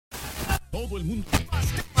Todo el mundo.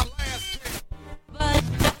 But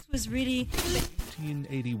that was really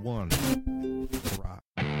 1981. Rock.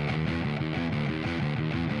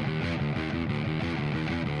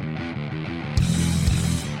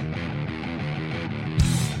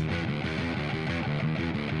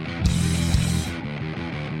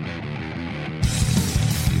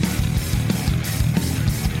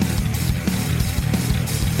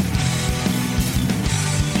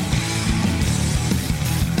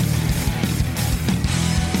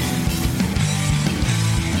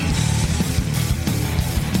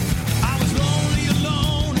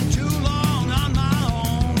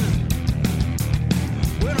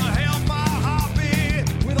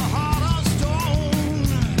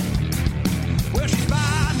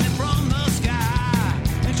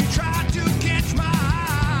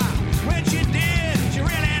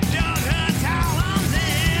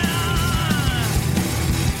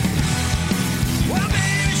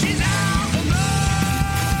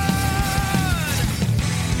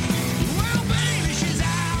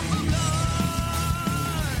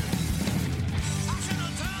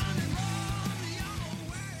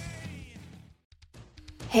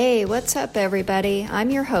 Hey, what's up, everybody? I'm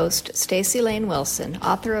your host, Staci Lane Wilson,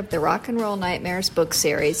 author of the Rock and Roll Nightmares book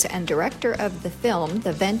series and director of the film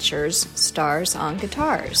The Ventures, Stars on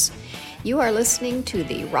Guitars. You are listening to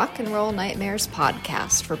the Rock and Roll Nightmares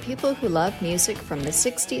podcast for people who love music from the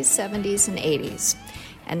 60s, 70s, and 80s.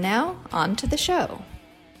 And now, on to the show.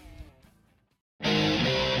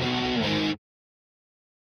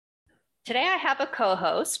 Today I have a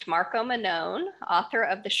co-host, Marco Mannone, author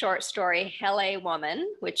of the short story Hell Woman,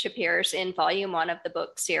 which appears in Volume 1 of the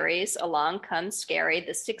book series Along Comes Scary,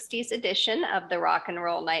 the 60s edition of the Rock and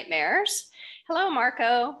Roll Nightmares. Hello,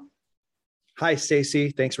 Marco. Hi,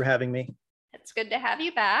 Staci. Thanks for having me. It's good to have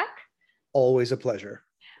you back. Always a pleasure.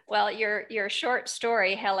 Well, your short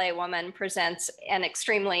story, Hell Woman, presents an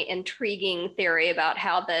extremely intriguing theory about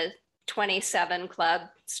how the 27 Club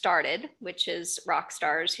started, which is rock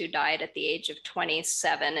stars who died at the age of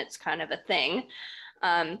 27. It's kind of a thing.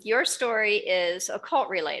 Your story is occult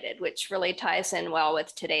related, which really ties in well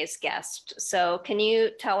with today's guest. So can you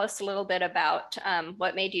tell us a little bit about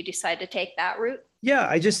what made you decide to take that route? Yeah,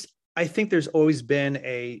 I think there's always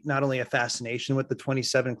been not only a fascination with the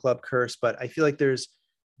 27 Club curse, but I feel like there's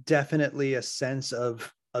definitely a sense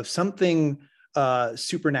of something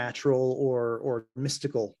supernatural or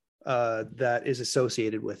mystical that is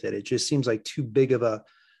associated with it. It just seems like too big of a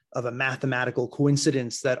mathematical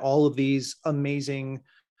coincidence that all of these amazing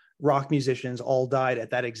rock musicians all died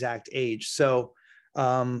at that exact age. So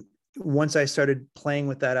once I started playing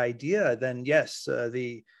with that idea, then yes,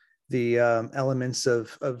 the elements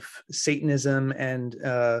of Satanism and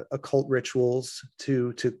occult rituals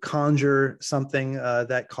to conjure something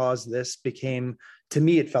that caused this became, to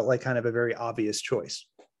me, it felt like kind of a very obvious choice.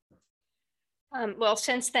 Well,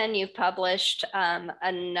 since then, you've published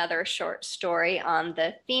another short story on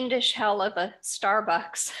the fiendish hell of a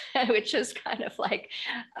Starbucks, which is kind of like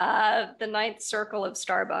the ninth circle of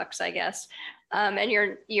Starbucks, I guess. And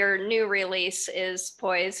your new release is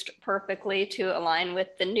poised perfectly to align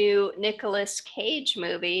with the new Nicolas Cage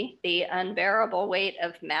movie, The Unbearable Weight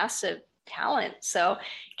of Massive Talent. So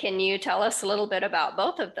can you tell us a little bit about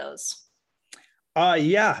both of those?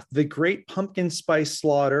 Yeah, The Great Pumpkin Spice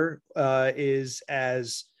Slaughter is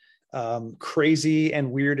as crazy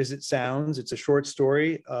and weird as it sounds. It's a short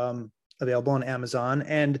story available on Amazon.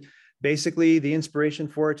 And basically the inspiration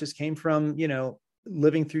for it just came from,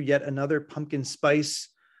 living through yet another pumpkin spice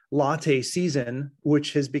latte season,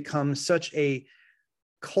 which has become such a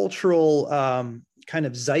cultural kind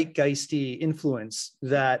of zeitgeisty influence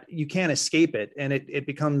that you can't escape it. And it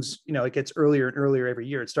becomes, it gets earlier and earlier every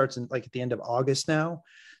year. It starts in at the end of August now.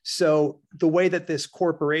 So the way that this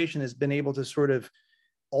corporation has been able to sort of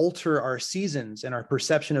alter our seasons and our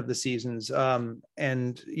perception of the seasons,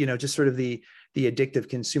 and, just sort of the addictive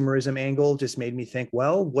consumerism angle just made me think,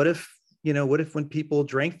 well, what if when people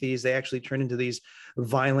drank these, they actually turned into these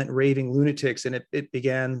violent, raving lunatics, and it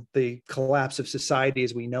began the collapse of society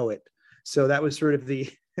as we know it. So that was sort of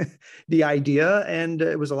the idea, and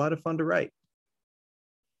it was a lot of fun to write.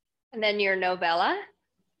 And then your novella?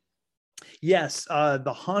 Yes,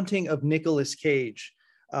 The Haunting of Nicolas Cage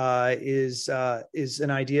is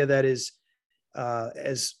an idea that is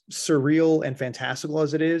as surreal and fantastical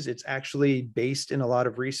as it is. It's actually based in a lot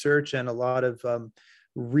of research and a lot of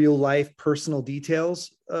real life personal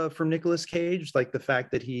details from Nicolas Cage, like the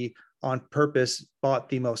fact that he on purpose bought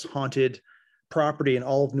the most haunted property in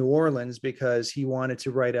all of New Orleans because he wanted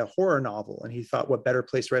to write a horror novel. And he thought, what better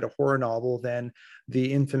place to write a horror novel than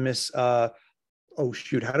the infamous oh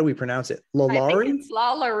shoot, how do we pronounce it? I think Lalaurie? it's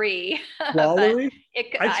Lalaurie, but Lalaurie?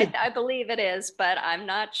 I believe it is, but I'm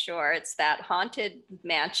not sure. It's that haunted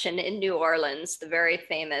mansion in New Orleans, the very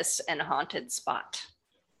famous and haunted spot.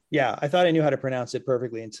 Yeah, I thought I knew how to pronounce it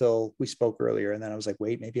perfectly until we spoke earlier, and then I was like,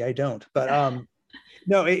 wait, maybe I don't. But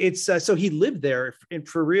no, it's so he lived there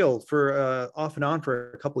for real for off and on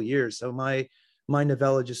for a couple of years. So my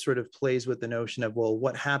novella just sort of plays with the notion of, well,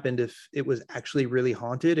 what happened if it was actually really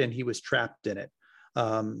haunted and he was trapped in it?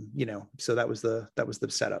 So that was the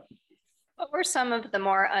setup. What were some of the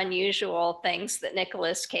more unusual things that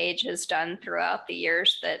Nicolas Cage has done throughout the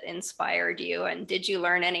years that inspired you? And did you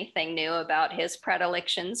learn anything new about his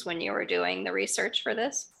predilections when you were doing the research for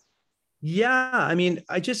this? Yeah, I mean,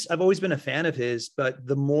 I've always been a fan of his, but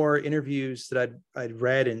the more interviews that I'd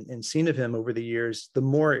read and seen of him over the years, the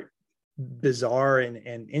more bizarre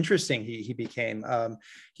and interesting he became.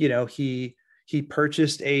 He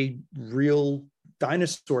purchased a real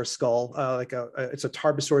dinosaur skull, it's a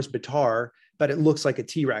Tarbosaurus bitar, but it looks like a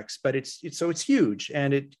T-Rex, but it's huge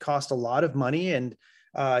and it cost a lot of money. And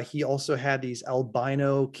he also had these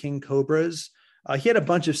albino king cobras. He had a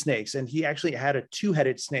bunch of snakes, and he actually had a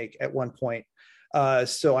two-headed snake at one point.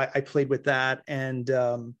 So I played with that. And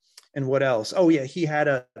what else? Oh yeah, he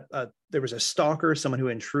had there was a stalker, someone who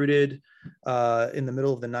intruded in the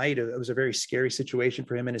middle of the night. It was a very scary situation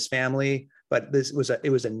for him and his family. But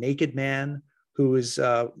it was a naked man who was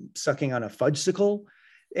sucking on a fudgesicle,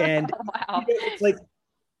 and Wow. it's like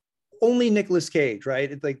only Nicolas Cage, right?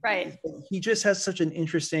 It's like Right. he just has such an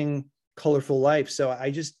interesting, colorful life. So I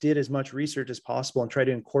just did as much research as possible and try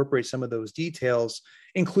to incorporate some of those details,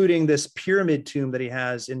 including this pyramid tomb that he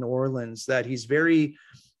has in New Orleans that he's very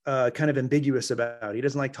kind of ambiguous about. He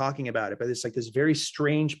doesn't like talking about it, but it's like this very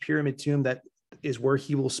strange pyramid tomb that is where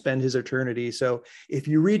he will spend his eternity. So if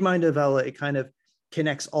you read my novella, it kind of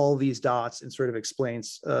connects all these dots and sort of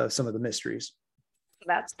explains some of the mysteries.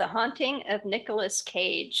 That's The Haunting of Nicolas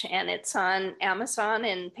Cage, and it's on Amazon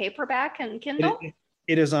in paperback and Kindle.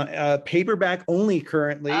 It is on paperback only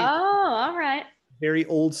currently. Oh, all right. Very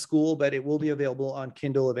old school, but it will be available on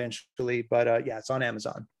Kindle eventually. But yeah, it's on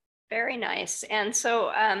Amazon. Very nice. And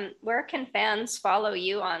so where can fans follow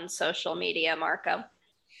you on social media, Marco?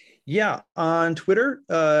 Yeah, on Twitter,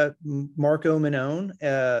 Marco Mannone,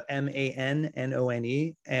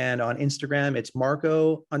 Mannone, and on Instagram, it's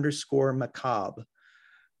Marco_macabre.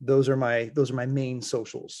 Those are my main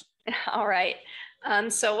socials. All right.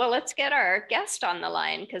 Well, let's get our guest on the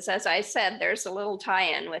line, because as I said, there's a little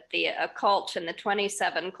tie-in with the occult and the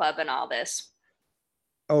 27 Club and all this.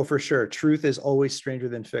 Oh, for sure. Truth is always stranger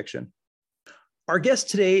than fiction. Our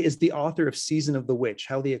guest today is the author of Season of the Witch,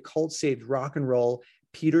 How the Occult Saved Rock and Roll,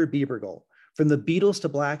 Peter Bebergal. From the Beatles to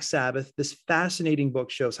Black Sabbath, this fascinating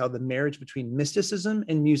book shows how the marriage between mysticism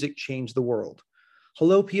and music changed the world.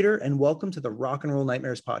 Hello, Peter, and welcome to the Rock and Roll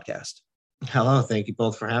Nightmares podcast. Hello, thank you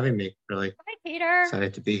both for having me. Really Hi, Peter.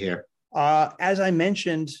 excited to be here. As I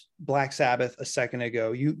mentioned Black Sabbath a second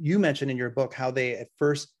ago, you mentioned in your book how they at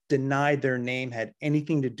first denied their name had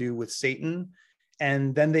anything to do with Satan,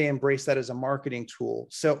 and then they embraced that as a marketing tool.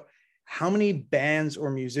 So how many bands or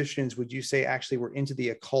musicians would you say actually were into the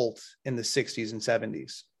occult in the 60s and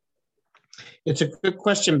 70s? It's a good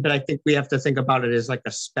question, but I think we have to think about it as like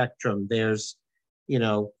a spectrum. There's,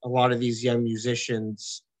 a lot of these young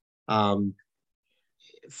musicians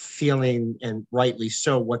feeling, and rightly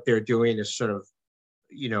so, what they're doing is sort of,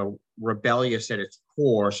 rebellious at its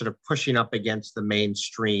core, sort of pushing up against the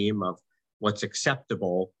mainstream of what's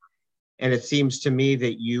acceptable. And it seems to me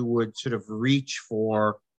that you would sort of reach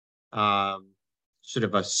for sort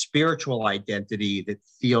of a spiritual identity that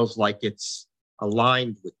feels like it's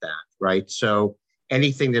aligned with that, right? So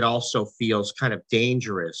anything that also feels kind of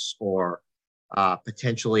dangerous or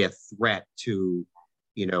potentially a threat to,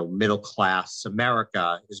 middle-class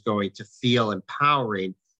America is going to feel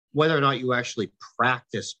empowering, whether or not you actually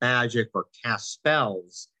practice magic or cast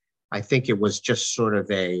spells. I think it was just sort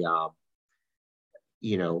of a,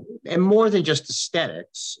 and more than just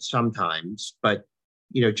aesthetics sometimes, but,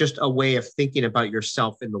 just a way of thinking about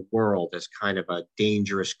yourself in the world as kind of a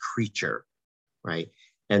dangerous creature, right?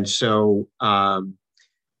 And so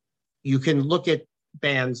you can look at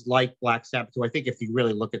bands like Black Sabbath, who I think if you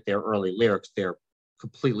really look at their early lyrics, they're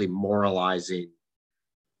completely moralizing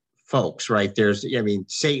folks, right?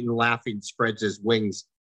 Satan laughing spreads his wings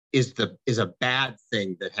is a bad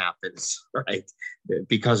thing that happens, right?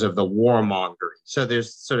 Because of the warmongering. So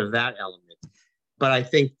there's sort of that element. But I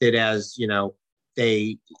think that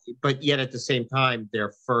but yet at the same time,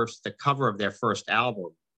 the cover of their first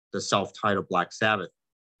album, the self-titled Black Sabbath,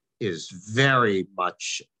 is very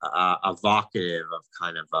much evocative of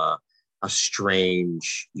kind of a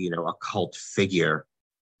strange, occult figure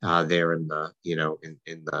there in the,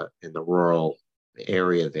 in the rural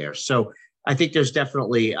area there. So I think there's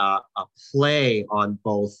definitely a play on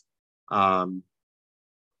both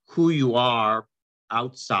who you are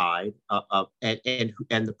outside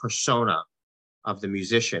and the persona of the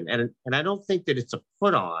musician. And I don't think that it's a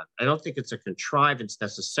put on. I don't think it's a contrivance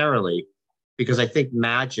necessarily, because I think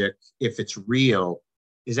magic, if it's real,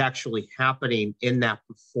 is actually happening in that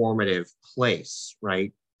performative place,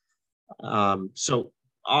 right? So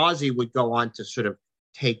Ozzy would go on to sort of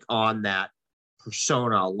take on that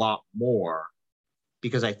persona a lot more,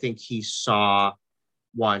 because I think he saw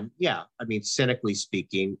one, cynically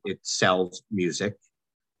speaking, it sells music,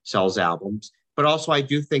 sells albums, but also I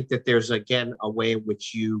do think that there's, again, a way in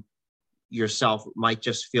which you yourself might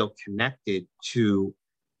just feel connected to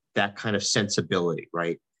that kind of sensibility,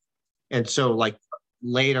 right? And so like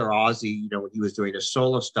later Ozzy, when he was doing his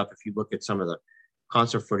solo stuff, if you look at some of the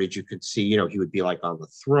concert footage, you could see, he would be like on the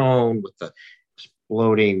throne with the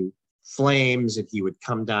exploding flames, and he would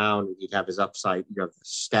come down and he'd have his the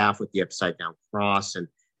staff with the upside down cross and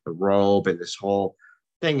the robe and this whole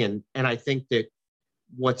thing. And I think that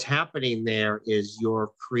what's happening there is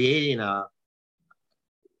you're creating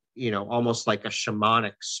almost like a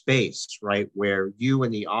shamanic space, right? Where you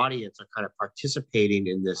and the audience are kind of participating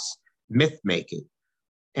in this myth making.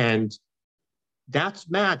 And that's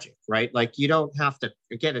magic, right? Like you don't have to,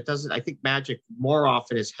 again, I think magic more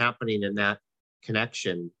often is happening in that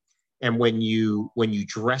connection. And when you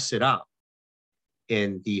dress it up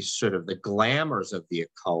in these sort of the glamours of the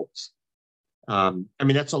occult,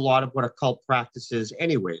 that's a lot of what occult practices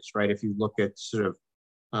anyways, right? If you look at sort of,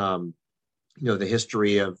 the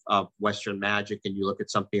history of Western magic, and you look at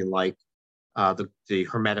something like the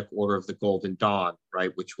Hermetic Order of the Golden Dawn,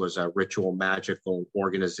 right, which was a ritual magical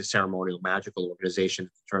ceremonial magical organization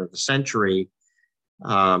at the turn of the century.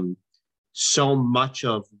 So much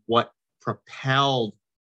of what propelled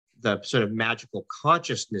the sort of magical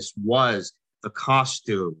consciousness was the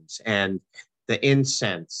costumes and the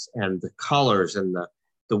incense and the colors and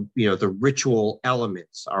the ritual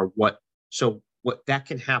elements are what that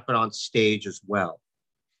can happen on stage as well.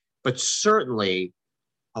 But certainly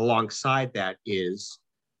alongside that is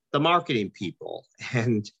the marketing people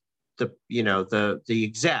and the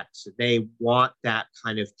execs. They want that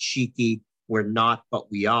kind of cheeky, we're not,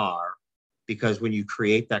 but we are, because when you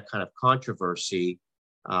create that kind of controversy,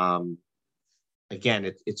 again,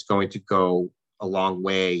 it's going to go a long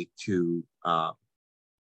way to,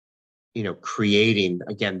 creating,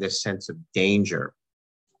 again, this sense of danger.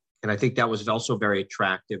 And I think that was also very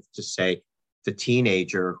attractive to, say, the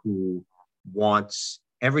teenager who wants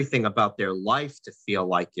everything about their life to feel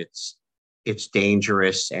like it's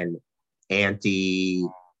dangerous and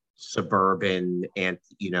anti-suburban and,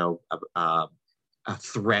 a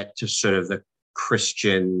threat to sort of the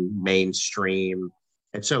Christian mainstream.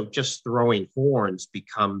 And so just throwing horns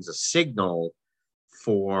becomes a signal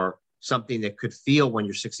for something that could feel, when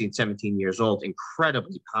you're 16, 17 years old,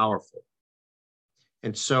 incredibly powerful.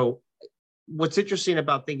 And so what's interesting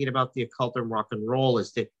about thinking about the occult and rock and roll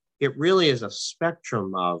is that it really is a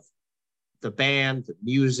spectrum of the band, the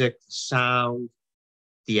music, the sound,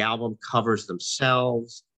 the album covers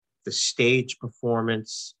themselves, the stage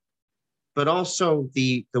performance, but also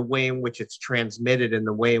the way in which it's transmitted and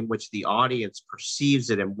the way in which the audience perceives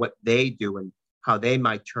it and what they do and how they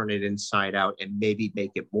might turn it inside out and maybe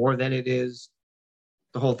make it more than it is.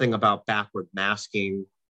 The whole thing about backward masking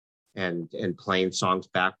and playing songs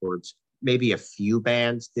backwards. Maybe a few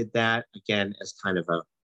bands did that, again, as kind of a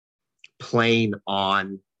playing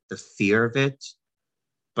on the fear of it.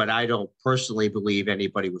 But I don't personally believe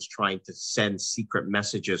anybody was trying to send secret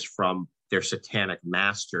messages from their satanic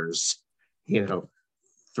masters,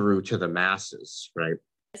 through to the masses, right?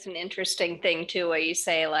 It's an interesting thing too, where you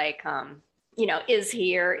say like, is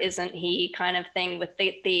he or isn't he kind of thing, with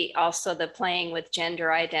the also the playing with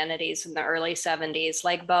gender identities in the early 70s,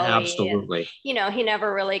 like Bowie. Absolutely. And, he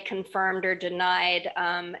never really confirmed or denied.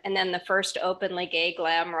 And then the first openly gay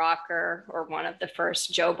glam rocker, or one of the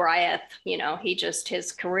first, Joe Bryant,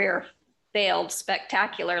 his career failed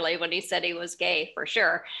spectacularly when he said he was gay, for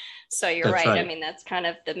sure. So you're right. I mean, that's kind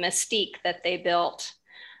of the mystique that they built.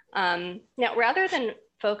 Now, rather than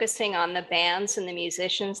focusing on the bands and the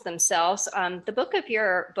musicians themselves, the book of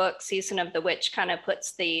your book, Season of the Witch, kind of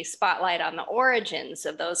puts the spotlight on the origins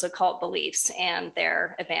of those occult beliefs and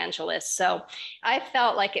their evangelists. So I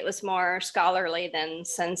felt like it was more scholarly than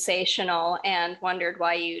sensational, and wondered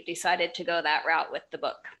why you decided to go that route with the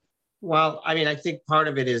book. Well, I mean, I think part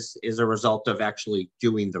of it is a result of actually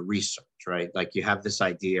doing the research, right? Like you have this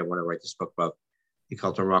idea, I want to write this book about, the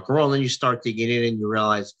occult and rock and roll. And then you start digging in and you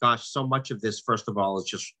realize, gosh, so much of this, first of all, is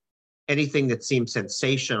just anything that seems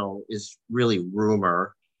sensational is really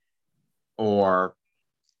rumor, or,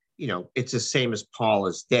 you know, it's the same as Paul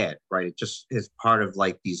is dead, right? It just is part of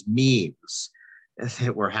like these memes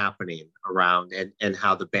that were happening around, and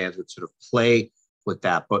how the bands would sort of play with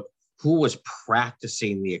that. But who was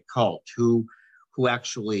practicing the occult? Who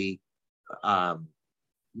actually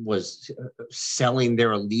was selling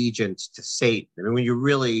their allegiance to Satan? I mean, when you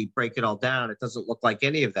really break it all down, it doesn't look like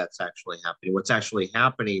any of that's actually happening. What's actually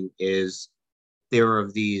happening is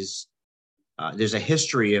there's a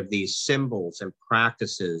history of these symbols and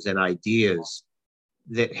practices and ideas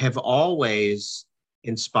that have always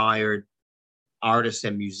inspired artists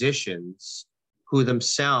and musicians who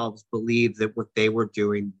themselves believed that what they were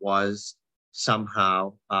doing was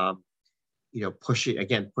somehow,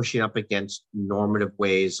 pushing up against normative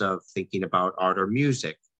ways of thinking about art or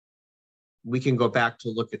music. We can go back to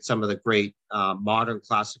look at some of the great modern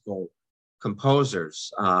classical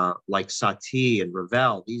composers like Satie and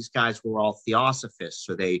Ravel. These guys were all theosophists,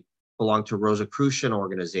 so they belonged to Rosicrucian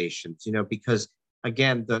organizations, because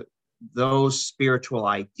again, those spiritual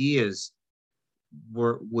ideas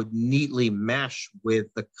would neatly mesh with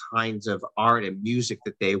the kinds of art and music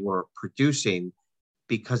that they were producing,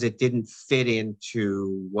 because it didn't fit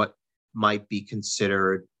into what might be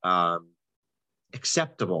considered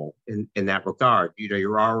acceptable in that regard.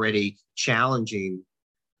 You're already challenging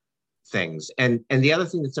things. And the other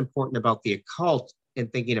thing that's important about the occult in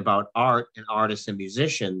thinking about art and artists and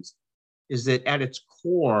musicians is that at its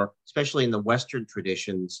core, especially in the Western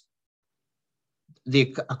traditions,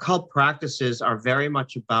 the occult practices are very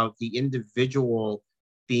much about the individual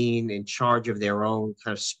being in charge of their own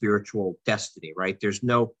kind of spiritual destiny, right? There's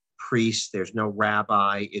no priest, there's no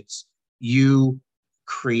rabbi. It's you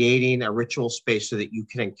creating a ritual space so that you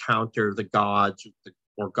can encounter the gods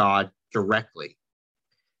or God directly.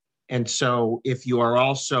 And so if you are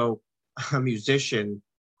also a musician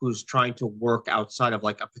who's trying to work outside of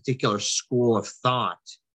like a particular school of thought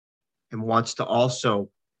and wants to also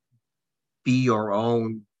be your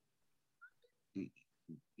own,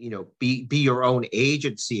 be your own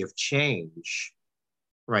agency of change,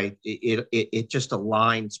 right? It just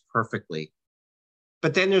aligns perfectly.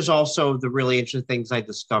 But then there's also the really interesting things I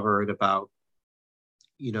discovered about,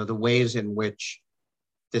 the ways in which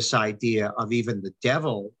this idea of even the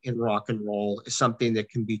devil in rock and roll is something that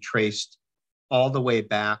can be traced all the way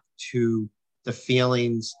back to the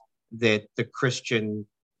feelings that the Christian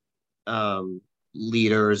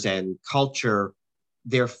leaders and culture,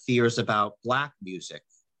 their fears about Black music,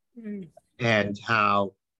 and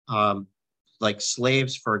how like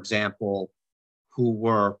slaves, for example, who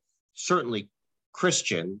were certainly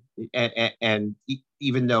Christian, and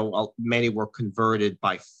even though many were converted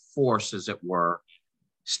by force, as it were,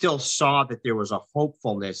 still saw that there was a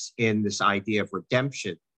hopefulness in this idea of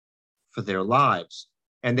redemption for their lives.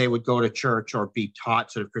 And they would go to church or be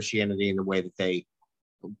taught sort of Christianity in the way that they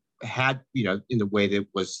had, in the way that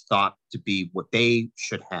was thought to be what they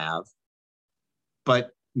should have.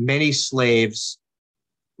 But many slaves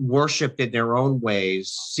worshiped in their own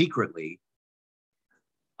ways secretly,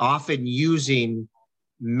 often using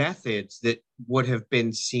methods that would have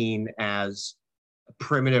been seen as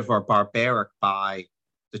primitive or barbaric by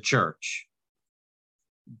the church,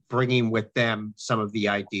 bringing with them some of the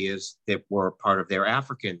ideas that were part of their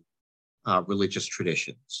African religious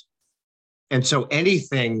traditions. And so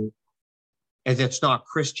anything that's not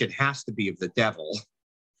Christian has to be of the devil.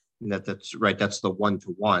 And that's right, that's the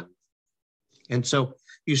one-to-one. And so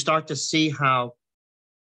you start to see how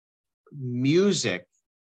music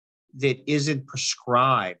that isn't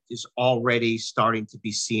prescribed is already starting to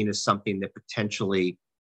be seen as something that potentially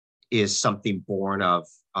is something born of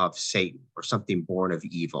Satan or something born of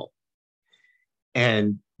evil.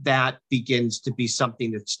 And that begins to be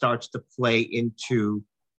something that starts to play into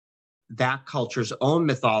that culture's own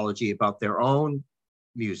mythology about their own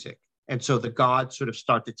music. And so the gods sort of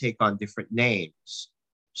start to take on different names.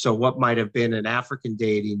 So what might have been an African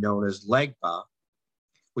deity known as Legba,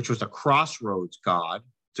 which was a crossroads god,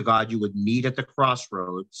 it's a god you would meet at the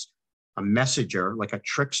crossroads, a messenger, like a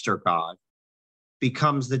trickster god,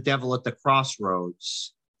 becomes the devil at the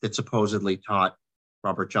crossroads that supposedly taught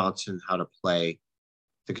Robert Johnson how to play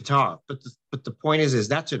the guitar. But the point is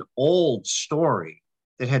that's an old story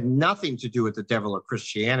that had nothing to do with the devil or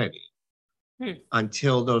Christianity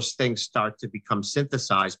until those things start to become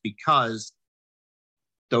synthesized, because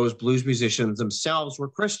those blues musicians themselves were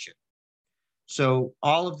Christian. So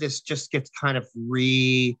all of this just gets kind of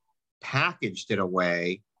repackaged in a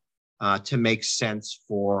way to make sense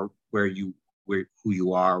for who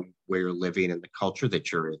you are, where you're living and the culture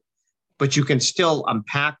that you're in. But you can still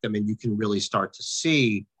unpack them, and you can really start to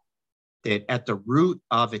see that at the root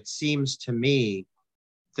of, it seems to me,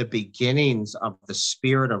 the beginnings of the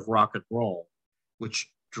spirit of rock and roll, which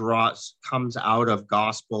comes out of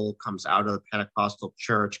gospel, comes out of the Pentecostal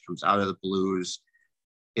church, comes out of the blues,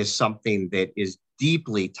 is something that is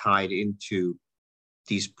deeply tied into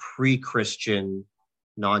these pre-Christian,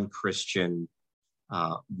 non-Christian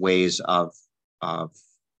ways of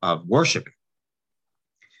worshiping.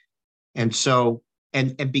 And so,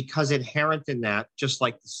 and because inherent in that, just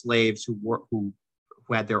like the slaves who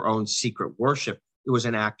had their own secret worship, it was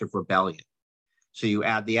an act of rebellion. So you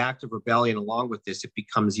add the act of rebellion along with this, it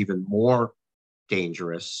becomes even more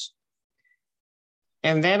dangerous.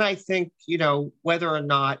 And then I think, whether or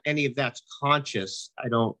not any of that's conscious, I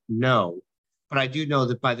don't know. But I do know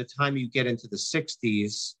that by the time you get into the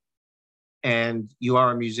 60s and you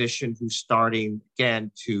are a musician who's starting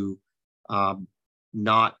again to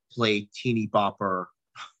not play teeny bopper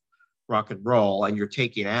rock and roll, and you're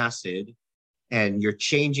taking acid and you're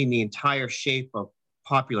changing the entire shape of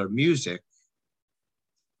popular music,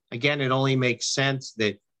 again, it only makes sense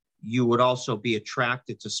that you would also be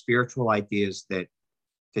attracted to spiritual ideas that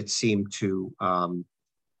seem to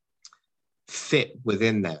fit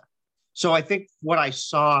within that. So I think what I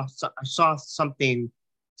saw something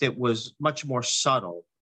that was much more subtle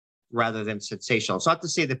rather than sensational. It's not to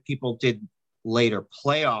say that people did later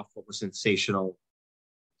play off what was sensational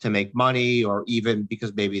to make money, or even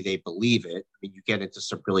because maybe they believe it. I mean, you get into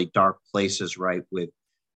some really dark places, right, with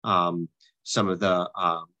some of the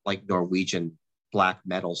like Norwegian black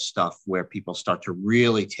metal stuff, where people start to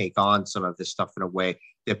really take on some of this stuff in a way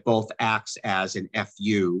that both acts as an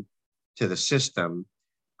FU to the system,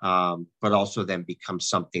 but also then becomes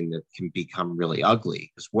something that can become really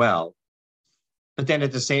ugly as well. But then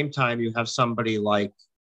at the same time, you have somebody like,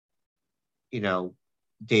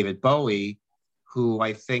 David Bowie, who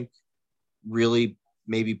I think really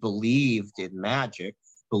maybe believed in magic,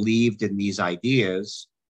 believed in these ideas.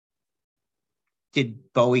 Did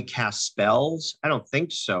Bowie cast spells? I don't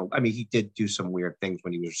think so. I mean, he did do some weird things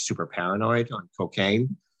when he was super paranoid on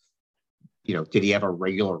cocaine. Did he have a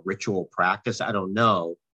regular ritual practice? I don't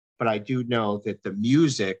know. But I do know that the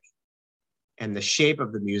music and the shape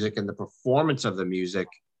of the music and the performance of the music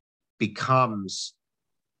becomes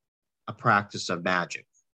a practice of magic,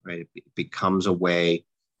 right? It becomes a way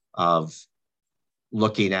of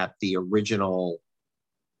looking at the original,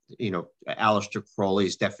 Aleister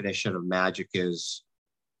Crowley's definition of magic is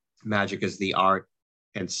the art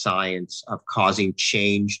and science of causing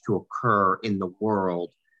change to occur in the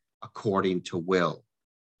world according to will.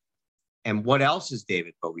 And what else is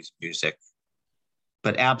David Bowie's music?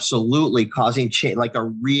 But absolutely causing change, like a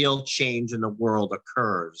real change in the world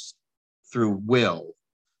occurs through will.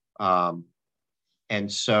 And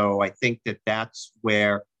so I think that that's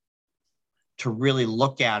where, to really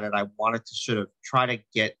look at it, I wanted to sort of try to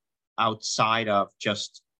get outside of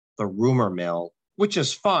just the rumor mill, which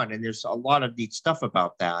is fun, and there's a lot of neat stuff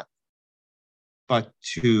about that. But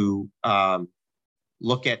to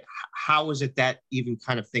look at how is it that even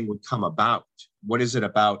kind of thing would come about? What is it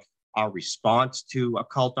about our response to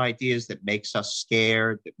occult ideas that makes us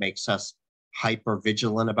scared, that makes us hyper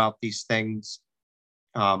vigilant about these things?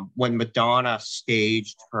 When Madonna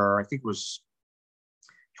staged her, I think it was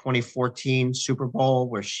 2014 Super Bowl,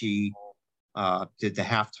 where she did the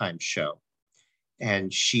halftime show,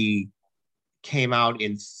 and she came out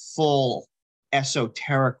in full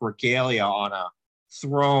esoteric regalia on a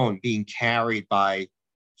throne being carried by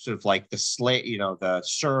sort of like the the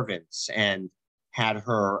servants, and had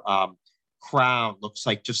her crown looks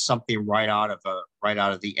like just something right out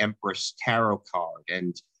of the Empress tarot card,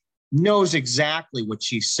 and knows exactly what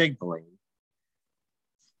she's signaling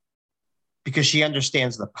because she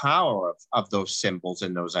understands the power of those symbols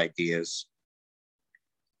and those ideas.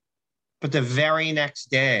 But the very next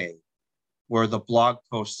day, where the blog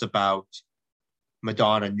posts about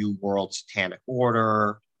Madonna New World Satanic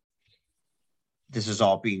Order, this is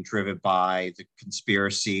all being driven by the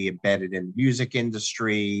conspiracy embedded in the music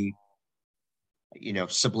industry,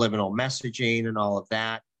 subliminal messaging and all of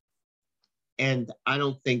that. And I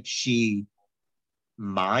don't think she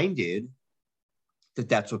minded that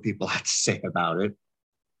that's what people had to say about it,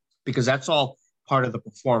 because that's all part of the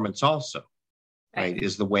performance also, right?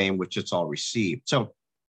 Is the way in which it's all received. So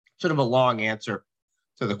sort of a long answer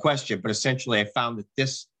to the question, but essentially I found that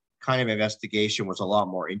this kind of investigation was a lot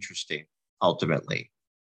more interesting ultimately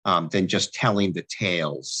than just telling the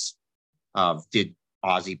tales of did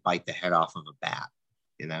Ozzy bite the head off of a bat,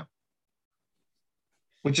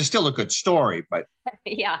 which is still a good story, but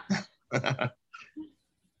yeah.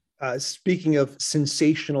 Speaking of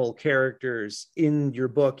sensational characters, in your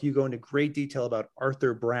book, you go into great detail about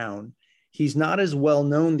Arthur Brown. He's not as well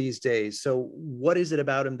known these days. So what is it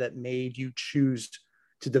about him that made you choose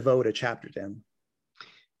to devote a chapter to him?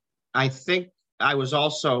 I think I was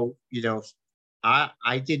also,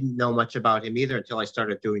 I didn't know much about him either until I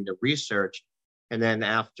started doing the research. And then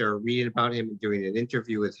after reading about him and doing an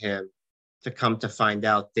interview with him, to come to find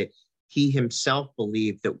out that he himself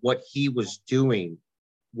believed that what he was doing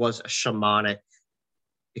was a shamanic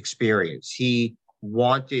experience. He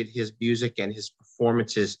wanted his music and his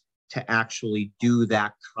performances to actually do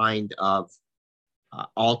that kind of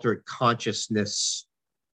altered consciousness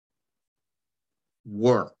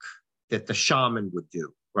work that the shaman would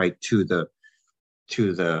do, right, to the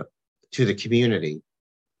community.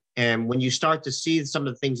 And when you start to see some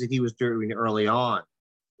of the things that he was doing early on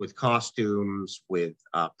with costumes, with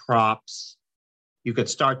props, you could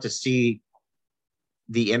start to see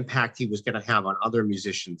the impact he was going to have on other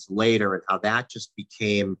musicians later, and how that just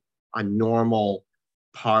became a normal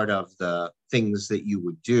part of the things that you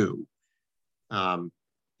would do. In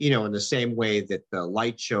the same way that the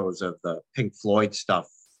light shows of the Pink Floyd stuff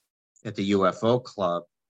at the UFO Club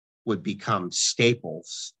would become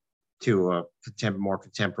staples to a more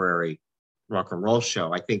contemporary rock and roll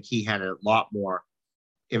show. I think he had a lot more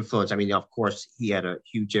influence. I mean, of course, he had a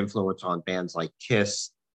huge influence on bands like Kiss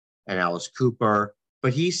and Alice Cooper.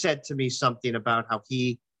 But he said to me something about how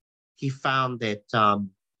he found that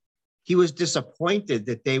he was disappointed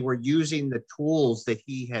that they were using the tools that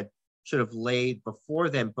he had sort of laid before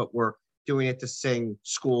them, but were doing it to sing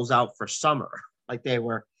 "School's Out for Summer." Like they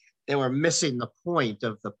were missing the point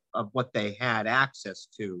of what they had access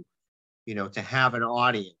to, to have an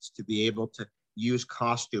audience, to be able to use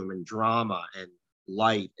costume and drama and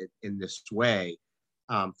light in this way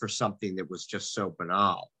for something that was just so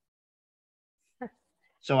banal.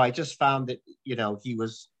 So I just found that, he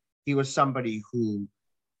was somebody who,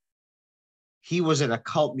 he was an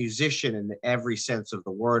occult musician in every sense of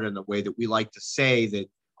the word, in the way that we like to say that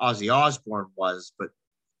Ozzy Osbourne was, but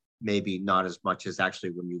maybe not as much as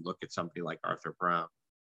actually when you look at somebody like Arthur Brown.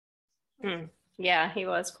 Yeah, he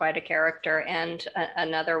was quite a character. And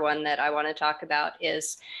another one that I want to talk about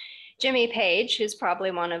is Jimmy Page, who's probably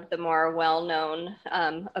one of the more well-known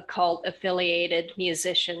occult affiliated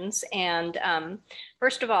musicians. And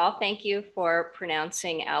first of all, thank you for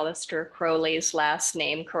pronouncing Aleister Crowley's last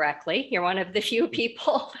name correctly. You're one of the few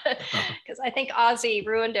people, because I think Ozzy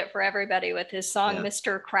ruined it for everybody with his song,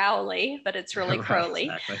 Mr. Crowley, but it's really Crowley.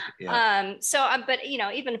 Exactly. Yeah. But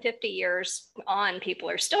even 50 years on, people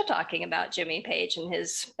are still talking about Jimmy Page and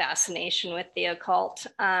his fascination with the occult.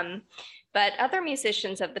 But other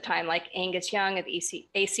musicians of the time, like Angus Young of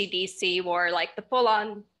AC/DC, wore like the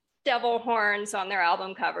full-on devil horns on their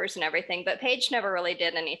album covers and everything, but Page never really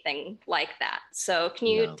did anything like that. So can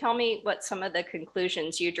you tell me what some of the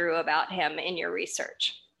conclusions you drew about him in your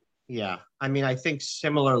research? Yeah, I mean, I think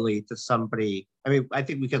similarly to somebody, I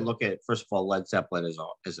think we can look at, first of all, Led Zeppelin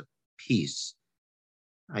as a piece.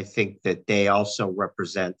 I think that they also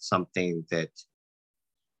represent something that,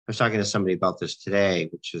 I was talking to somebody about this today,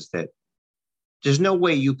 which is that there's no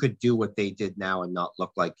way you could do what they did now and not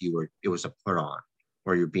look like it was a put on,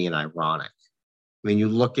 or you're being ironic. I mean, you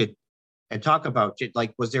look at and talk about,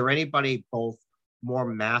 like, was there anybody both more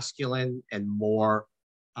masculine and more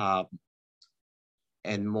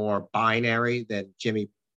binary than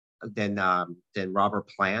Robert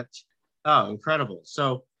Plant? Oh, incredible.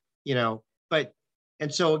 So, and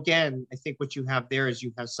so again, I think what you have there is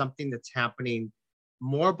you have something that's happening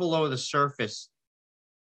more below the surface,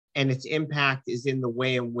 and its impact is in the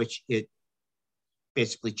way in which it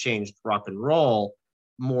basically changed rock and roll,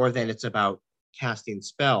 more than it's about casting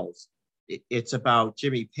spells. It's about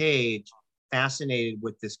Jimmy Page fascinated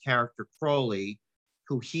with this character Crowley,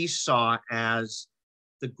 who he saw as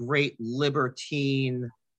the great libertine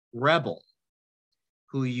rebel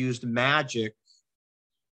who used magic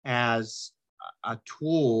as a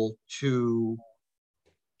tool to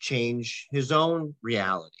change his own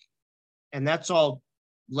reality. And that's all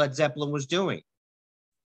Led Zeppelin was doing,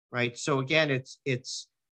 right? So again,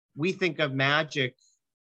 we think of magic,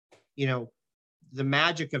 the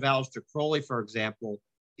magic of Aleister Crowley, for example,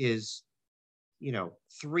 is,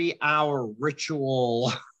 3-hour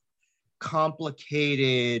ritual,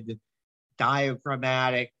 complicated,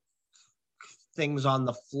 diagrammatic things on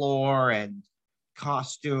the floor and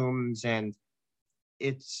costumes, and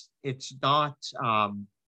it's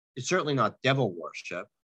certainly not devil worship,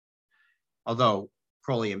 although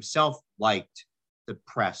Crowley himself liked the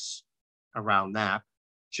press around that,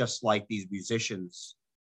 just like these musicians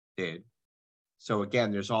did. So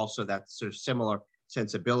again, there's also that sort of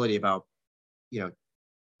sensibility about,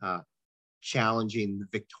 challenging the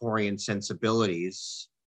Victorian sensibilities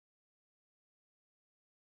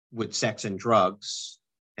with sex and drugs.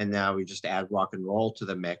 And now we just add rock and roll to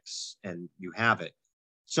the mix and you have it.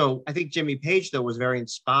 So I think Jimmy Page, though, was very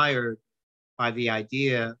inspired by the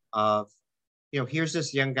idea of, here's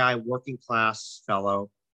this young guy, working class fellow,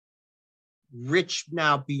 rich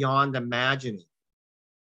now beyond imagining,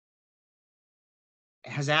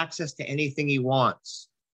 has access to anything he wants.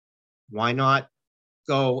 Why not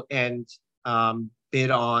go and bid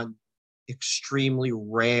on extremely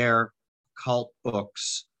rare occult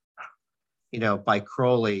books, by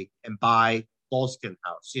Crowley, and buy Boleskine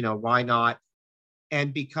House? Why not?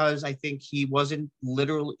 And because I think he wasn't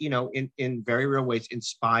literally, in very real ways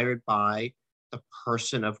inspired by the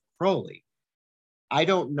person of Crowley. I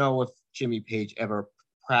don't know if Jimmy Page ever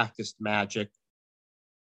practiced magic.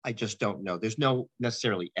 I just don't know. There's no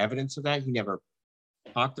necessarily evidence of that. He never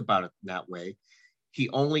talked about it in that way. He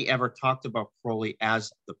only ever talked about Crowley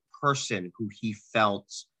as the person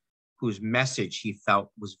whose message he felt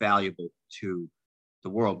was valuable to the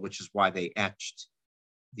world, which is why they etched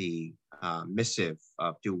the missive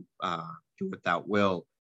of Do Without Will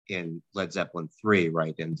in Led Zeppelin 3,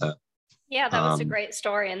 right? In the that was a great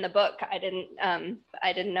story in the book. I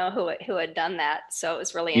didn't know who had done that, so it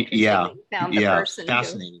was really interesting. That you found the person.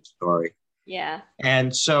 Fascinating story. Yeah.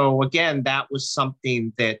 And so again, that was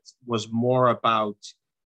something that was more about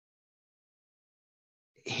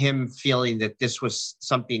him feeling that this was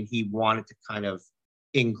something he wanted to kind of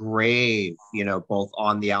engrave, both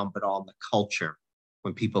on the album but on the culture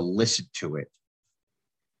when people listened to it.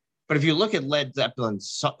 But if you look at Led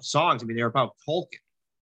Zeppelin's songs, they're about Tolkien.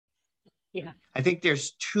 Yeah. I think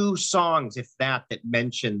there's 2 songs, if that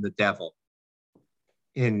mention the devil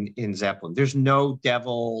in Zeppelin. There's no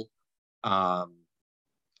devil.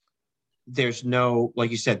 There's no,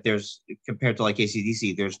 like you said, there's, compared to like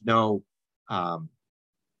AC/DC, there's no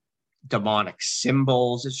demonic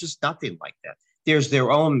symbols. It's just nothing like that. There's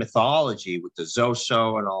their own mythology with the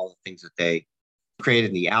Zoso and all the things that they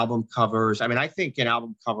created in the album covers. I think an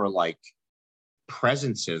album cover like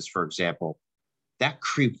Presences, for example, that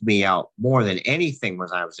creeped me out more than anything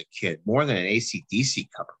when I was a kid, more than an AC/DC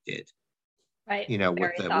cover did. Right.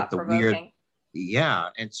 With the weird. Yeah.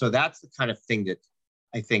 And so that's the kind of thing that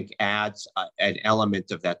I think adds an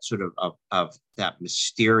element of that sort of that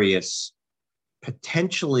mysterious,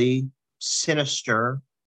 potentially sinister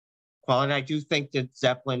quality. I do think that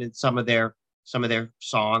Zeppelin and some of their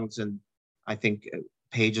songs, and I think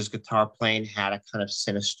Page's guitar playing had a kind of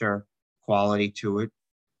sinister quality to it,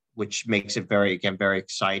 which makes it very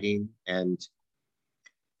exciting. And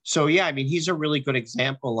so, he's a really good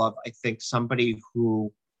example of, I think, somebody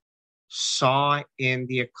who saw in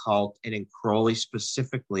the occult, and in Crowley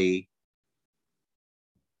specifically,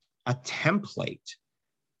 a template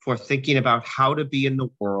for thinking about how to be in the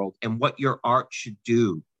world and what your art should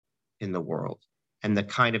do in the world and the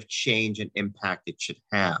kind of change and impact it should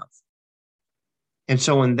have. And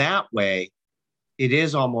so in that way, it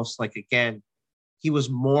is almost like, again, he was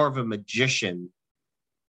more of a magician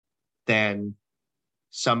than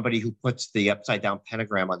somebody who puts the upside down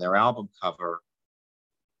pentagram on their album cover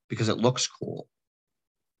because it looks cool,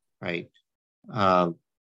 right?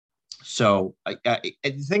 So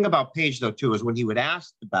the thing about Page, though, too, is when he would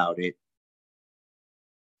ask about it,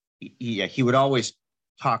 he would always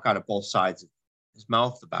talk out of both sides of his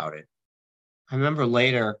mouth about it. I remember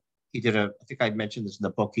later he did I think I mentioned this in the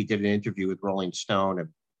book, he did an interview with Rolling Stone, and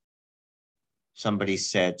somebody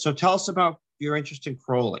said, so tell us about your interest in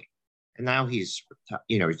Crowley. And now he's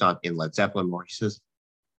not in Led Zeppelin more. He says,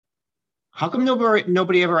 how come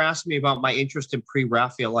nobody ever asked me about my interest in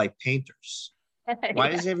pre-Raphaelite painters? Why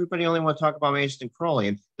does everybody only want to talk about my interest in Crowley?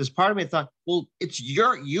 And this part of me thought, well, it's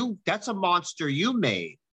that's a monster you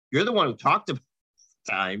made. You're the one who talked about it at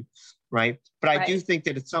the time, right? But I do think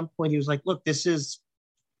that at some point he was like, look, it's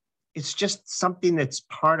just something that's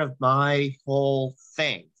part of my whole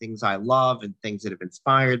thing, things I love and things that have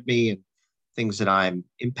inspired me and things that I'm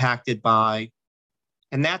impacted by.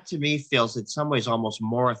 And that to me feels in some ways almost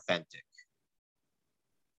more authentic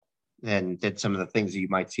than some of the things that you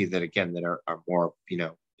might see that, again, that are more, in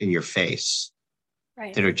your face,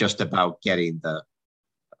 right, that are just about making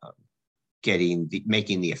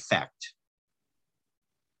the effect.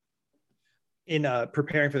 In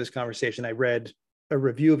preparing for this conversation, I read a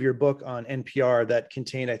review of your book on NPR that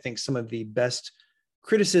contained, I think, some of the best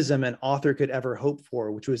criticism an author could ever hope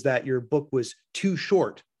for, which was that your book was too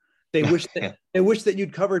short. They wish that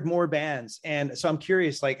you'd covered more bands. And so I'm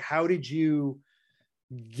curious, like, how did you,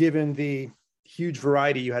 given the huge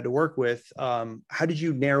variety you had to work with, how did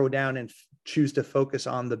you narrow down and choose to focus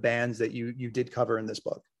on the bands that you did cover in this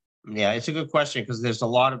book? Yeah, it's a good question because there's a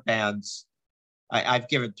lot of bands. I've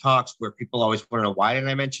given talks where people always want to know, why didn't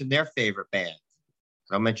I mention their favorite band?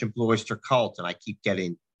 I'll mention Blue Oyster Cult, and I keep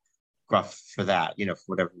getting gruff for that, for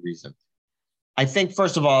whatever reason. I think,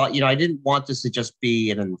 first of all, I didn't want this to just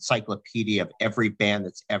be an encyclopedia of every band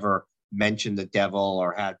that's ever mentioned the devil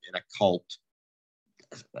or had an occult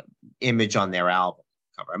image on their album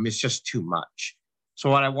cover. I mean, it's just too much. So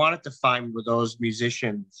what I wanted to find were those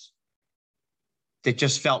musicians that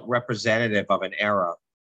just felt representative of an era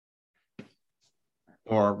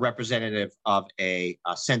or representative of a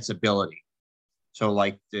sensibility. So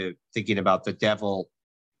like thinking about the devil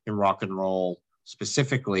in rock and roll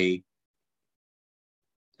specifically,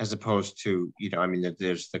 as opposed to,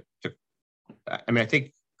 there's I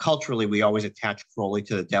think culturally we always attach Crowley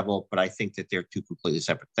to the devil, but I think that they're two completely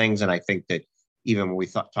separate things. And I think that even when we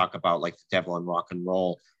talk about like the devil in rock and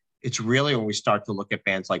roll, it's really when we start to look at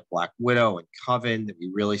bands like Black Widow and Coven that we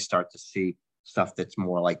really start to see stuff that's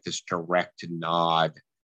more like this direct nod,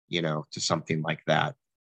 to something like that.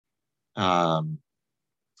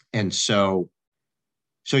 And so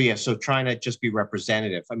trying to just be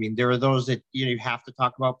representative. I mean, there are those that, you have to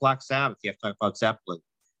talk about Black Sabbath. You have to talk about Zeppelin,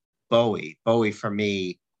 Bowie. Bowie for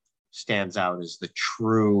me stands out as the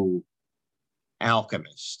true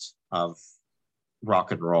alchemist of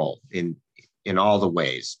rock and roll in all the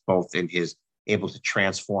ways, both in his able to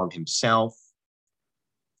transform himself,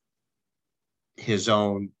 his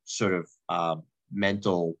own sort of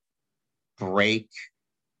mental break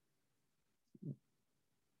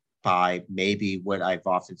by maybe what I've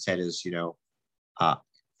often said is, a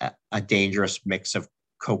dangerous mix of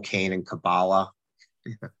cocaine and Kabbalah.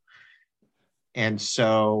 And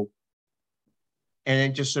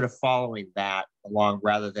then just sort of following that along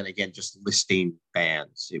rather than, again, just listing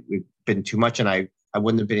bands. It would have been too much, and I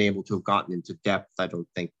wouldn't have been able to have gotten into depth, I don't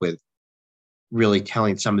think, with really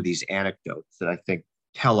telling some of these anecdotes that I think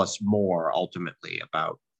tell us more ultimately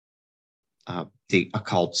about the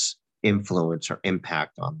occult's influence or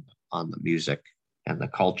impact on the music and the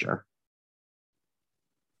culture.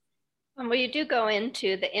 Well, you do go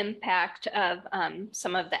into the impact of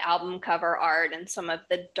some of the album cover art and some of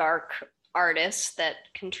the dark artists that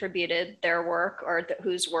contributed their work or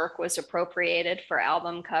whose work was appropriated for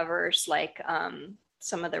album covers, like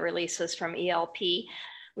some of the releases from ELP,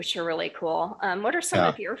 which are really cool. What are some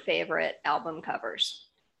of your favorite album covers?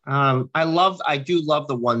 I do love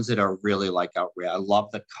the ones that are really like outrageous. I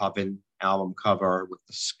love the Coven album cover with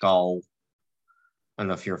the skull. I don't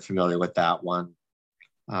know if you're familiar with that one.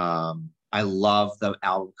 I love the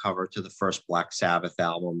album cover to the first Black Sabbath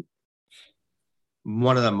album.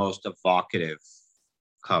 One of the most evocative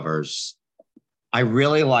covers. I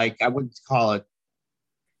really like, I wouldn't call it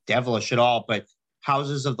devilish at all, but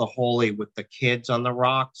Houses of the Holy with the kids on the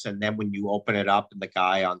rocks. And then when you open it up and the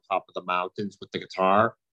guy on top of the mountains with the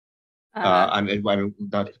guitar. Not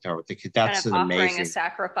guitar with the kid. That's kind of an amazing. A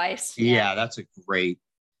sacrifice. Yeah, that's a great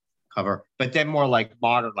cover. But then more like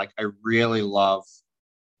modern, like I really love,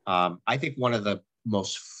 I think one of the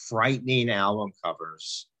most frightening album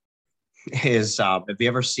covers is, have you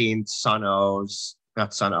ever seen Sun's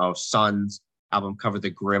album cover,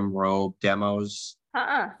 the Grim Robe demos?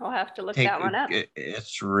 We'll have to look that one up.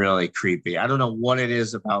 It's really creepy. I don't know what it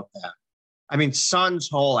is about that. I mean, Sun's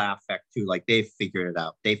whole affect too, like they've figured it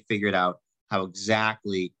out. They figured out how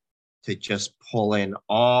exactly to just pull in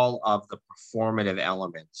all of the performative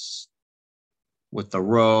elements with the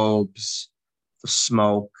robes, the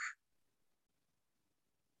smoke,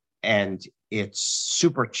 and it's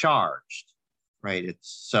supercharged, right?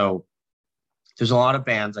 So there's a lot of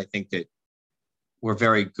bands I think that were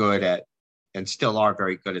very good at, and still are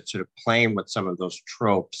very good at, sort of playing with some of those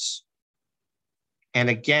tropes. And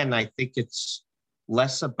again, I think it's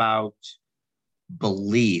less about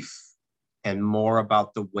belief and more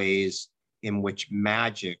about the ways in which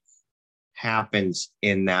magic happens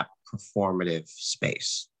in that performative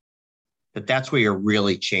space. But that's where you're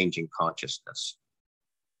really changing consciousness.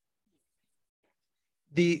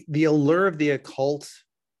 The allure of the occult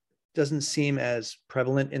doesn't seem as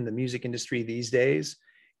prevalent in the music industry these days.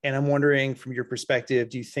 And I'm wondering, from your perspective,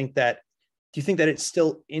 do you think that it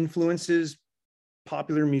still influences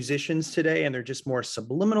popular musicians today and they're just more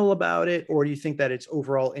subliminal about it? Or do you think that its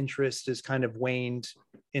overall interest has kind of waned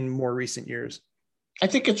in more recent years? I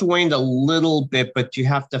think it's waned a little bit, but you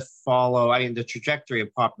have to follow. I mean, the trajectory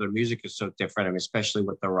of popular music is so different, I mean, especially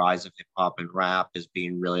with the rise of hip hop and rap as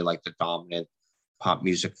being really like the dominant pop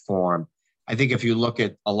music form. I think if you look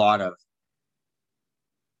at a lot of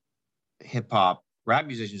hip hop rap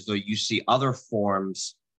musicians, though, you see other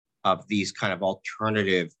forms of these kind of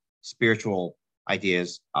alternative spiritual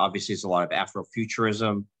ideas. Obviously, there's a lot of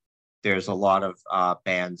Afrofuturism. There's a lot of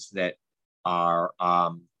bands that are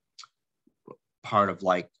part of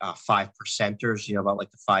like Five Percenters, about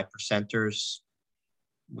like the Five Percenters,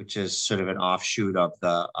 which is sort of an offshoot of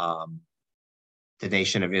the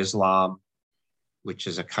Nation of Islam, which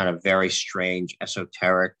is a kind of very strange,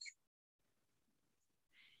 esoteric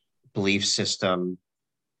belief system.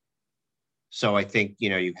 So I think,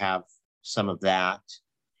 you have some of that.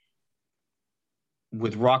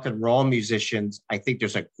 With rock and roll musicians, I think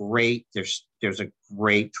there's a great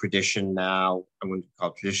tradition now. I wouldn't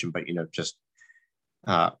call it tradition, but just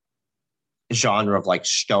genre of like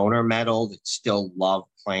stoner metal that still love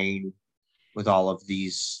playing with all of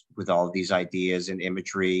these ideas and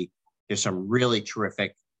imagery. There's some really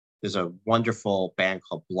terrific. There's a wonderful band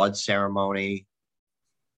called Blood Ceremony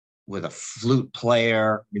with a flute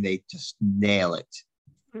player. I mean, they just nail it.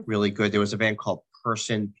 Really good. There was a band called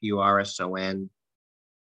Person, P-U-R-S-O-N,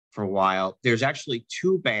 for a while. There's actually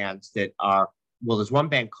two bands that are, there's one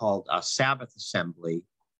band called Sabbath Assembly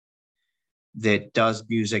that does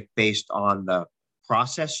music based on the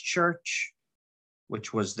Process Church,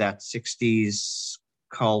 which was that 60s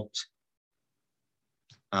cult.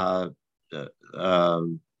 And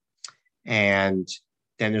then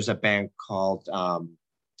there's a band called,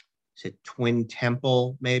 is it Twin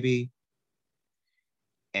Temple, maybe?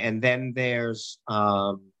 And then there's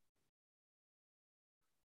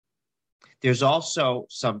also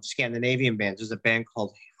some Scandinavian bands. There's a band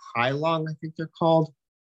called Heilong, I think they're called.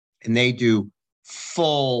 And they do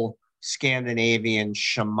full Scandinavian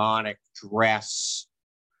shamanic dress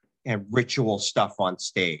and ritual stuff on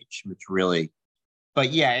stage, which really,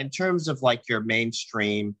 but yeah, in terms of like your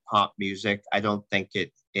mainstream pop music, I don't think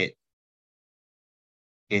it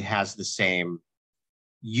has the same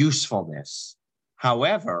usefulness.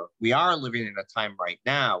 However, we are living in a time right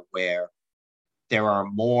now where there are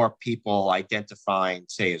more people identifying,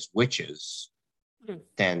 say, as witches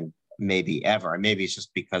than maybe ever. And maybe it's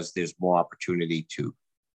just because there's more opportunity to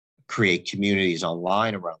create communities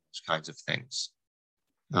online around those kinds of things.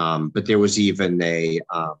 But there was even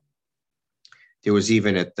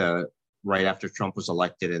right after Trump was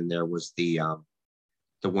elected, and there was the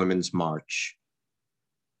Women's March.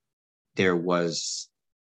 There was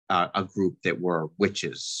a group that were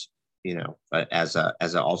witches, as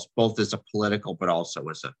also both as a political, but also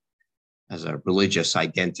as a religious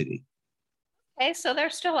identity. Okay, so they're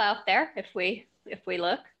still out there if we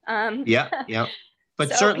look. Yeah.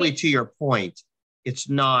 But certainly to your point, it's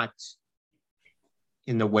not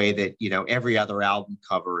in the way that, every other album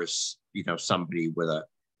cover is, somebody with a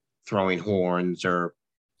throwing horns or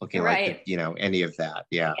looking like, any of that.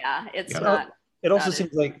 Yeah. Yeah, it's not. It also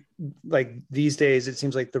seems like these days, it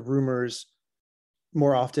seems like the rumors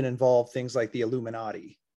more often involve things like the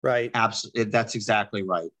Illuminati, right? Absolutely. That's exactly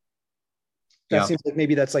right. That seems like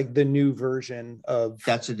maybe that's like the new version of.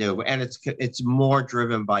 That's a new, and it's more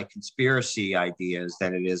driven by conspiracy ideas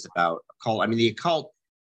than it is about occult. I mean, the occult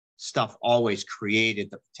stuff always created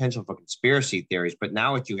the potential for conspiracy theories, but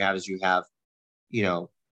now what you have is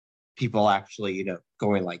people actually,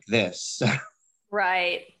 going like this.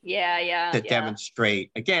 Right. Yeah. That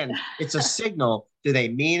demonstrate. Again, it's a signal. Do they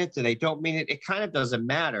mean it? Do they don't mean it? It kind of doesn't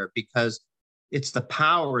matter because it's the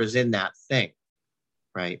power is in that thing,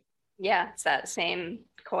 right? Yeah, it's that same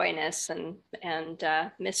coyness and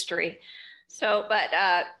mystery. So, but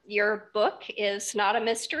your book is not a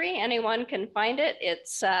mystery. Anyone can find it.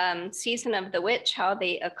 It's Season of the Witch, How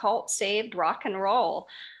the Occult Saved Rock and Roll.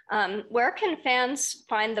 Where can fans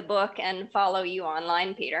find the book and follow you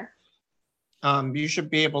online, Peter? You should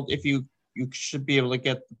be able, you should be able to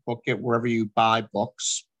get the book at wherever you buy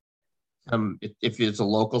books. If it's a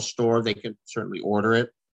local store, they can certainly order it.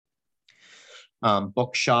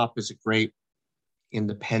 Bookshop is a great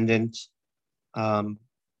independent online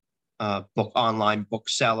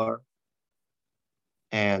bookseller.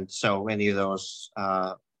 And so any of those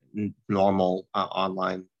normal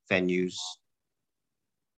online venues.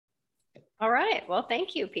 All right. Well,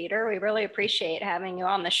 thank you, Peter. We really appreciate having you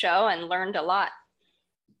on the show and learned a lot.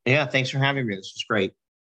 Yeah, thanks for having me. This was great.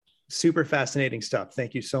 Super fascinating stuff.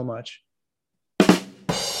 Thank you so much.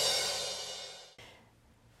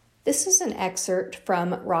 This is an excerpt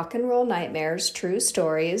from Rock and Roll Nightmares, True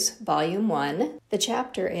Stories, Volume 1. The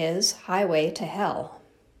chapter is Highway to Hell.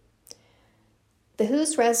 The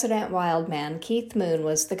Who's resident wild man, Keith Moon,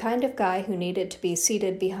 was the kind of guy who needed to be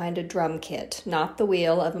seated behind a drum kit, not the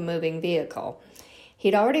wheel of a moving vehicle.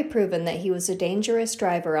 He'd already proven that he was a dangerous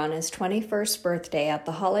driver on his 21st birthday at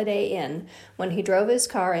the Holiday Inn when he drove his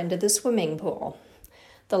car into the swimming pool.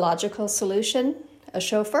 The logical solution? A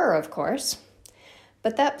chauffeur, of course.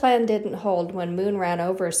 But that plan didn't hold when Moon ran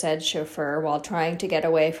over said chauffeur while trying to get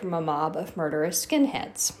away from a mob of murderous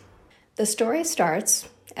skinheads. The story starts,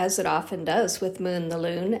 as it often does with Moon the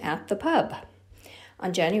Loon, at the pub.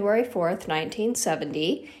 On January 4th,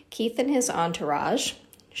 1970, Keith and his entourage,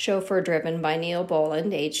 chauffeur driven by Neil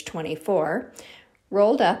Boland, age 24,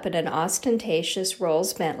 rolled up in an ostentatious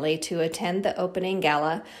Rolls Bentley to attend the opening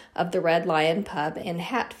gala of the Red Lion pub in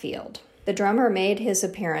Hatfield. The drummer made his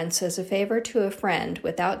appearance as a favor to a friend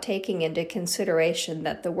without taking into consideration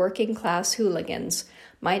that the working-class hooligans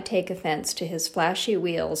might take offense to his flashy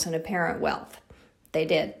wheels and apparent wealth. They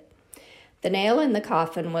did. The nail in the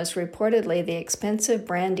coffin was reportedly the expensive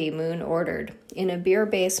brandy Moon ordered. In a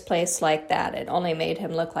beer-based place like that, it only made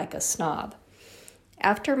him look like a snob.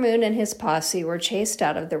 After Moon and his posse were chased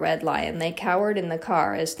out of the Red Lion, they cowered in the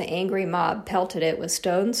car as the angry mob pelted it with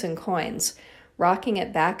stones and coins, rocking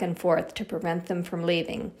it back and forth to prevent them from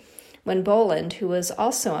leaving. When Boland, who was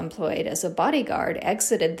also employed as a bodyguard,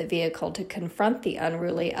 exited the vehicle to confront the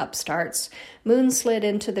unruly upstarts, Moon slid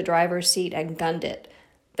into the driver's seat and gunned it.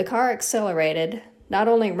 The car accelerated, not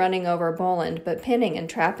only running over Boland, but pinning and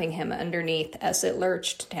trapping him underneath as it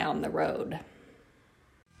lurched down the road.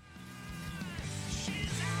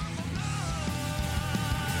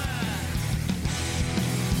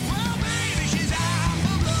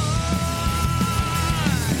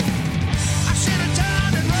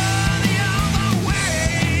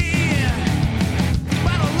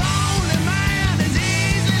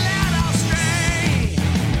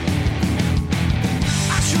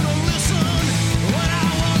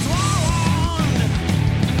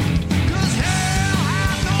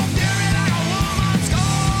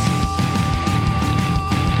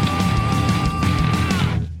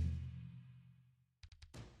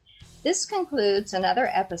 This concludes another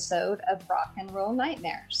episode of Rock and Roll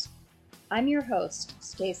Nightmares. I'm your host,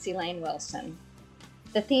 Staci Lane Wilson.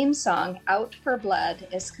 The theme song, Out for Blood,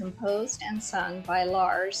 is composed and sung by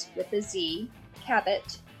Lars with a Z,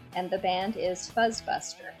 Cabot, and the band is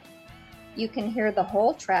Fuzzbuster. You can hear the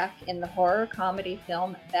whole track in the horror comedy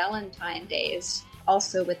film Valentine Days,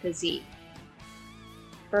 also with a Z.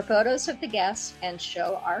 For photos of the guests and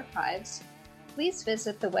show archives, please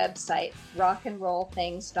visit the website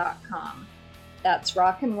rockandrollthings.com. That's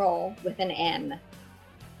rock and roll with an N.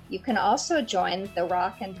 You can also join the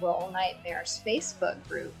Rock and Roll Nightmares Facebook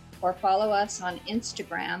group or follow us on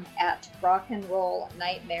Instagram at Rock and Roll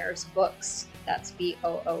Nightmares Books. That's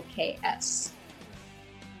BOOKS.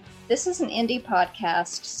 This is an indie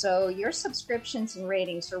podcast, so your subscriptions and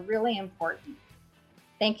ratings are really important.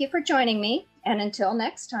 Thank you for joining me, and until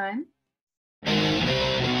next time,